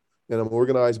clue and I'm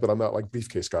organized, but I'm not like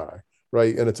briefcase guy,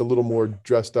 right? And it's a little more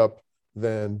dressed up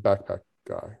than backpack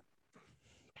guy.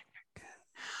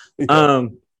 Yeah.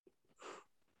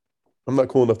 I'm not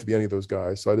cool enough to be any of those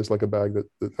guys, so I just like a bag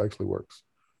that actually works.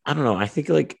 I don't know. I think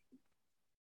like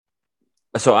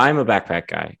so. I'm a backpack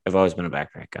guy. I've always been a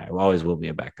backpack guy. I always will be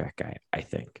a backpack guy. I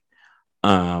think.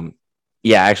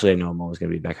 Yeah, actually, I know I'm always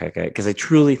going to be a backpack guy because I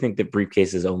truly think that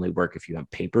briefcases only work if you have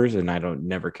papers, and I don't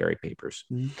never carry papers.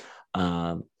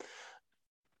 Mm-hmm.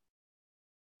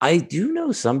 I do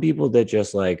know some people that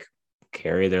just like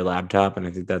carry their laptop, and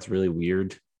I think that's really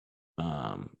weird.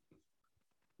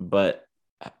 But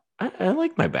I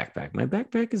like my backpack. My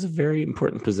backpack is a very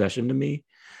important possession to me.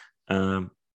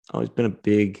 Always been a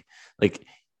big like.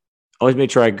 Always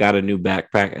made sure I got a new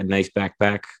backpack, a nice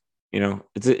backpack.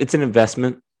 It's an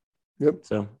investment. Yep.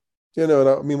 So and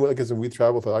I mean, like I said, we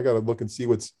travel, I got to look and see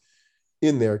what's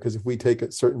in there because if we take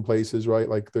it certain places, right?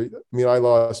 Like, I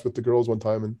lost with the girls one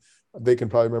time, and they can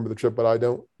probably remember the trip, but I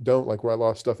don't like where I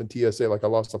lost stuff in TSA. Like I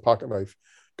lost a pocket knife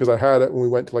because I had it when we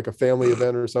went to like a family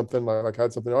event or something. Like I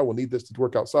had something. Oh, we'll need this to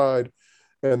work outside,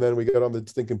 and then we get on the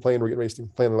stinking plane. We're getting ready to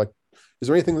plane. Like, is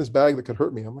there anything in this bag that could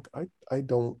hurt me? I'm like, I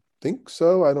don't think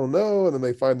so. I don't know. And then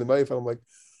they find the knife, and I'm like,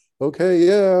 okay,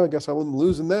 yeah, I guess I'm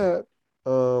losing that.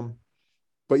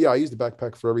 But yeah, I use the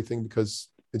backpack for everything because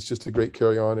it's just a great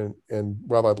carry on. And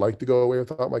while I'd like to go away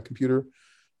without my computer,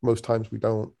 most times we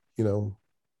don't.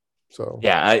 So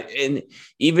yeah, and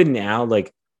even now,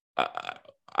 like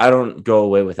I don't go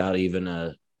away without even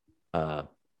a what's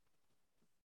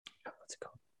it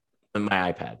called?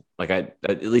 My iPad. Like I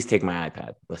at least take my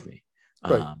iPad with me.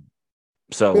 right.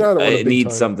 So I don't want a it big needs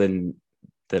time. something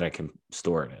that I can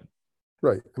store it in.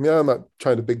 Right. I'm not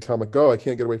trying to big time like, oh, I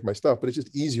can't get away from my stuff, but it's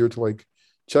just easier to like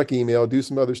check email, do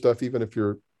some other stuff, even if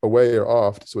you're away or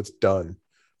off. So it's done.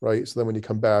 Right. So then when you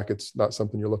come back, it's not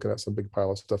something you're looking at some big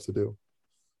pile of stuff to do.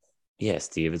 Yeah,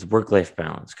 Steve, it's work-life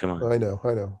balance. Come on. I know.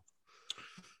 All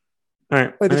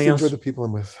right. I just Anything enjoy else? the people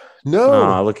I'm with. Oh,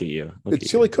 No, look at you. Look it's at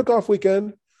chili you. cook-off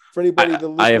weekend for anybody,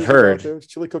 the I have listeners that are out heard. there. It's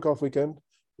chili cook-off weekend,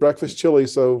 breakfast chili.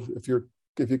 So if you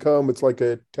come, it's like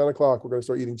at 10 o'clock. We're going to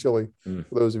start eating chili for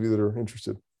those of you that are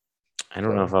interested. I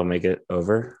don't know if So I'll make it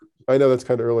over. I know that's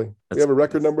kind of early. We That's have a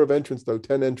record number of entrants though,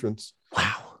 10 entrants.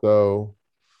 wow. So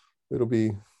it'll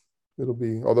be,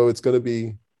 although it's going to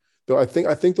be, though I think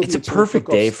there'll It's be a a chili perfect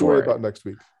cook-off day story for it. about next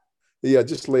week. Yeah,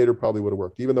 just later probably would have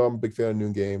worked. Even though I'm a big fan of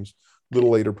noon games, a little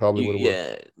later probably would have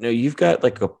worked. Yeah. No, you've got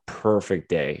like a perfect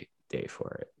day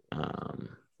for it.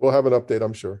 We'll have an update,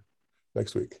 I'm sure,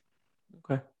 next week.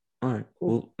 Okay. All right. Cool.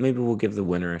 Well, maybe we'll give the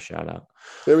winner a shout out.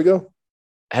 There we go.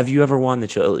 Have you ever won the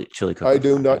chili I cook-off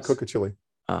do not contest? cook a chili.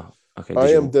 Oh, okay. I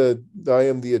Did am you?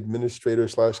 the administrator /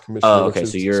 commissioner, Oh, which okay. is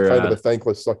So just you're kind of a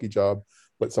thankless, sucky job,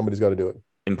 but somebody's got to do it.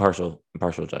 impartial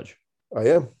judge. I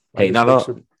am. I Hey, just make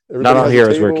sure not everybody all has a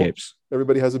heroes wear table, capes.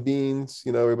 everybody has a beans,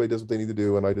 everybody does what they need to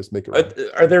do, and I just make it Are, run.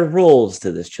 are there rules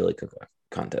to this chili cook-off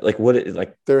contest? Like what?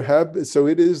 Like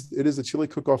It is a chili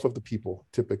cook-off of the people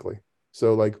typically.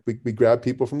 So like we grab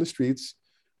people from the street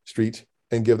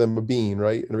and give them a bean,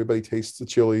 right? And everybody tastes the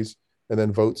chilies and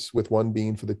then votes with one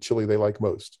bean for the chili they like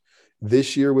most.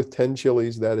 This year with 10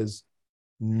 chilies, that is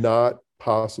not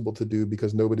possible to do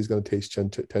because nobody's going to taste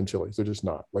 10 chilies. They're just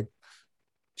not. Like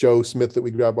Joe Smith that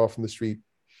we grab off from the street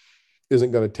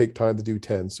isn't going to take time to do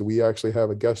 10. So we actually have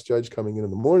a guest judge coming in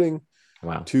the morning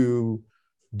wow. to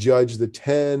judge the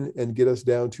 10 and get us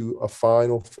down to a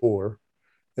final 4.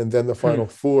 And then the final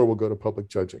 4 will go to public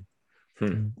judging.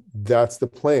 That's the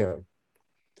plan.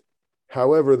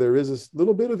 However, there is a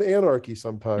little bit of anarchy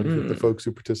sometimes with the folks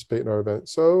who participate in our event.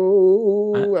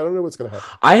 So I don't know what's going to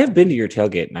happen. I have been to your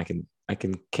tailgate, and I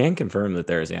can confirm that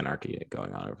there is anarchy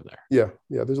going on over there. Yeah.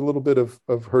 There's a little bit of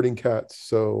herding cats.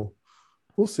 So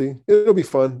we'll see. It'll be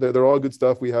fun. They're all good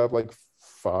stuff. We have like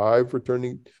 5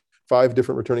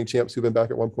 different returning champs who've been back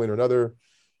at one point or another.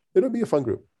 It'll be a fun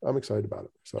group. I'm excited about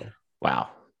it. So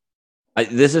wow.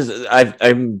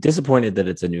 I'm disappointed that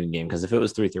it's a noon game because if it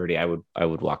was 3:30, I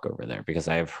would walk over there because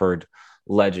I have heard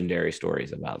legendary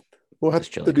stories about. We'll have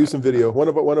to do some video. One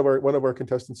of our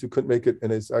contestants who couldn't make it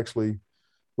and is actually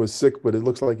was sick, but it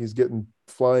looks like he's getting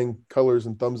flying colors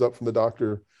and thumbs up from the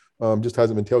doctor. Just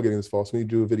hasn't been tailgating this fall, so we need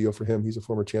to do a video for him. He's a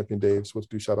former champion, Dave. So let's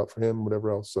do shout out for him,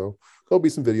 whatever else. So there'll be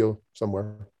some video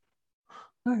somewhere.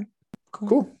 All right,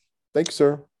 cool. Thank you,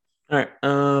 sir. All right.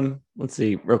 Let's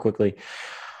see real quickly.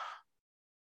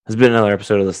 There's been another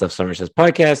episode of the Stuff Summer Says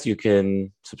podcast. You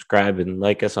can subscribe and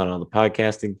like us on all the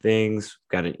podcasting things. We've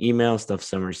got an email,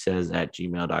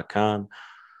 stuffsummersays@gmail.com.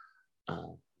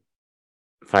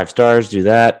 5 stars, do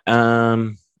that.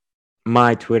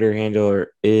 My Twitter handle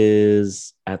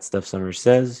is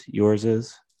 @StuffSummerSays. Yours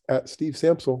is? @Steve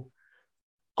Samsel.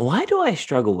 Why do I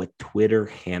struggle with Twitter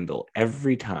handle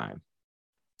every time?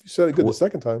 You said it good the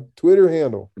second time. Twitter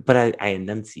handle. But I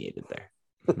enunciated there.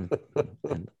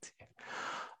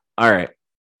 All right.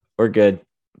 We're good.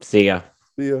 See ya.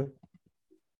 See ya.